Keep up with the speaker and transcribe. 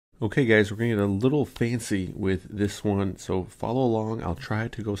Okay guys, we're going to get a little fancy with this one, so follow along. I'll try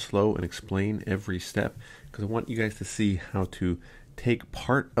to go slow and explain every step because I want you guys to see how to take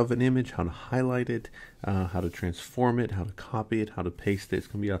part of an image, how to highlight it, how to transform it, how to copy it, how to paste it. It's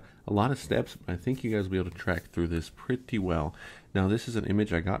going to be a lot of steps, but I think you guys will be able to track through this pretty well. Now this is an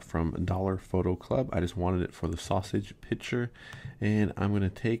image I got from Dollar Photo Club. I just wanted it for the sausage picture, and I'm going to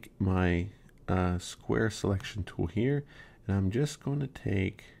take my square selection tool here, and I'm just going to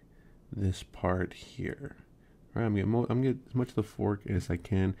take this part here. All right, I'm getting as much of the fork as I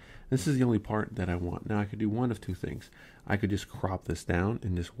can. This is the only part that I want. Now I could do one of two things. I could just crop this down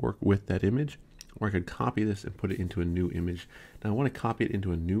and just work with that image, or I could copy this and put it into a new image. Now I want to copy it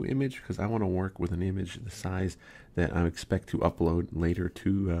into a new image because I want to work with an image the size that I expect to upload later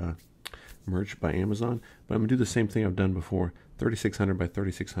to Merch by Amazon. But I'm going to do the same thing I've done before, 3600 by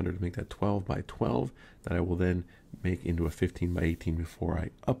 3600 to make that 12 by 12 that I will then make into a 15 by 18 before I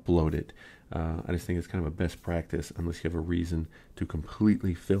upload it. I just think it's kind of a best practice unless you have a reason to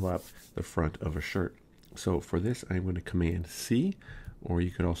completely fill up the front of a shirt. So for this, I'm going to Command C, or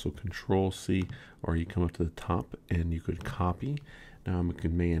you could also Control C, or you come up to the top and you could copy. Now I'm going to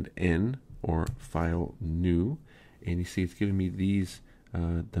Command N, or File New, and you see it's giving me these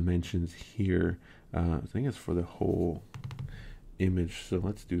dimensions here. I think it's for the whole image. So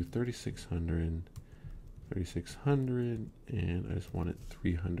let's do 3600, and I just want it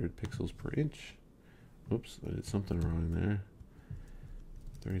 300 pixels per inch. Oops, I did something wrong there.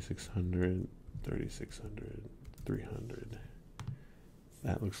 3600, 300.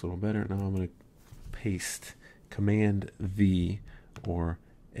 That looks a little better. Now I'm going to paste, Command V, or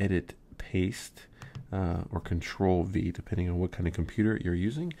Edit Paste, or Control V, depending on what kind of computer you're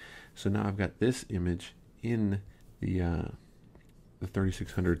using. So now I've got this image in the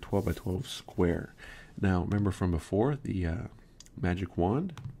 3600 12 by 12 square. Now remember from before the magic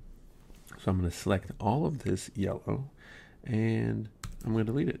wand. So I'm going to select all of this yellow, and I'm going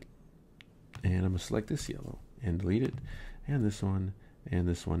to delete it. And I'm going to select this yellow and delete it, and this one, and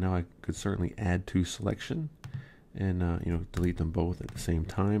this one. Now I could certainly add to selection and delete them both at the same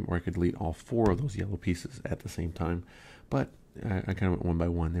time, or I could delete all four of those yellow pieces at the same time. But I kind of went one by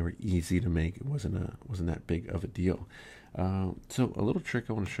one. They were easy to make. It wasn't that big of a deal. So a little trick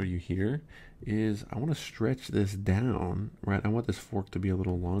I want to show you here is I want to stretch this down, right? I want this fork to be a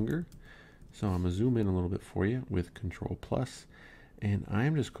little longer. So I'm going to zoom in a little bit for you with Control Plus, and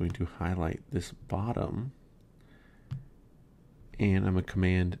I'm just going to highlight this bottom, and I'm going to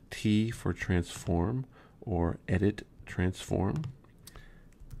Command T for transform, or Edit Transform,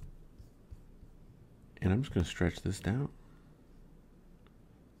 and I'm just going to stretch this down.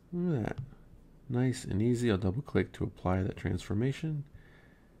 Look at that. Nice and easy. I'll double click to apply that transformation,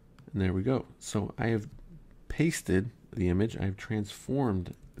 and there we go. So I have pasted the image, I've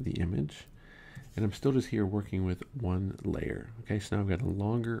transformed the image, and I'm still just here working with one layer. Okay, so now I've got a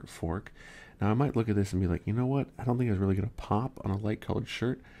longer fork. Now I might look at this and be like, you know what, I don't think it's really going to pop on a light colored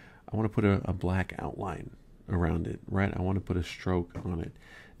shirt. I want to put a black outline around it, right? I want to put a stroke on it.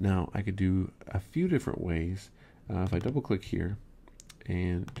 Now I could do a few different ways. If I double click here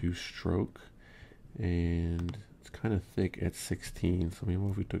and do stroke, and it's kind of thick at 16, so maybe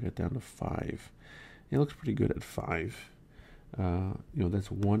what if we took it down to 5? It looks pretty good at 5. That's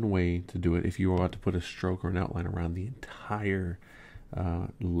one way to do it if you want to put a stroke or an outline around the entire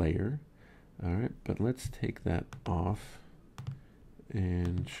layer. All right, but let's take that off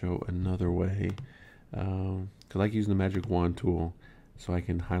and show another way, because I like using the magic wand tool, so I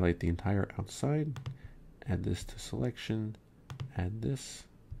can highlight the entire outside, add this to selection, add this,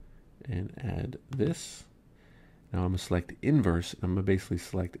 and add this. Now I'm going to select inverse. I'm going to basically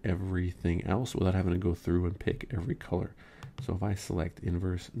select everything else without having to go through and pick every color. So if I select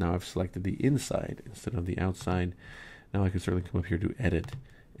inverse, now I've selected the inside instead of the outside. Now I can certainly come up here to edit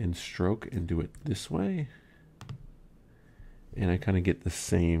and stroke and do it this way, and I kind of get the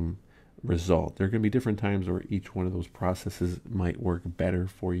same result. There are going to be different times where each one of those processes might work better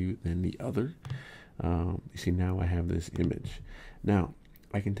for you than the other. You see, now I have this image. Now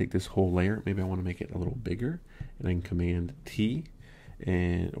I can take this whole layer, maybe I want to make it a little bigger, and I can Command T,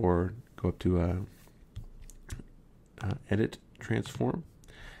 or go up to Edit Transform.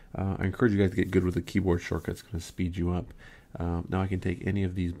 I encourage you guys to get good with the keyboard shortcut. It's going to speed you up. Now I can take any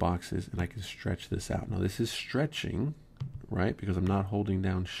of these boxes and I can stretch this out. Now this is stretching, right, because I'm not holding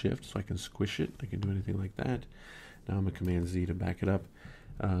down Shift, so I can squish it. I can do anything like that. Now I'm going to Command Z to back it up,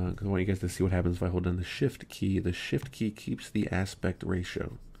 because I want you guys to see what happens if I hold down the Shift key. The Shift key keeps the aspect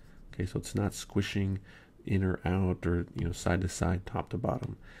ratio. Okay, so it's not squishing in or out, or side to side, top to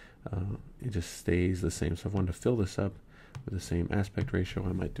bottom. It just stays the same. So if I wanted to fill this up, with the same aspect ratio.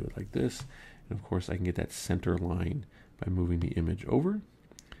 I might do it like this. And of course, I can get that center line by moving the image over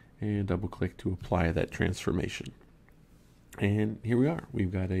and double click to apply that transformation. And here we are.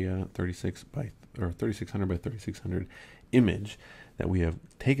 We've got a 3600 by 3600 image that we have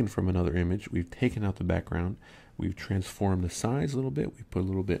taken from another image. We've taken out the background. We've transformed the size a little bit. We put a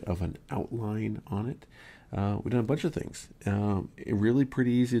little bit of an outline on it. We've done a bunch of things. Really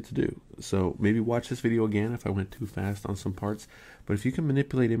pretty easy to do. So maybe watch this video again if I went too fast on some parts. But if you can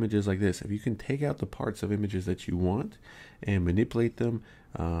manipulate images like this, if you can take out the parts of images that you want and manipulate them,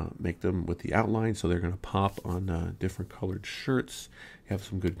 make them with the outline so they're going to pop on different colored shirts, have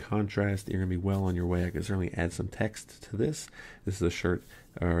some good contrast, you're going to be well on your way. I can certainly add some text to this. This is a shirt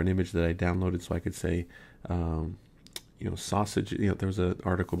or an image that I downloaded so I could say, sausage, there was an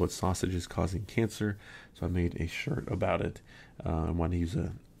article about sausages causing cancer, so I made a shirt about it. I want to use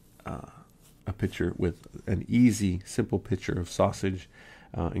a picture with an easy, simple picture of sausage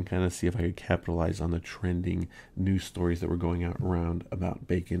and kind of see if I could capitalize on the trending news stories that were going out around about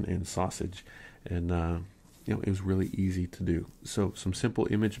bacon and sausage. And, it was really easy to do. So some simple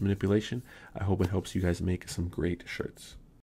image manipulation. I hope it helps you guys make some great shirts.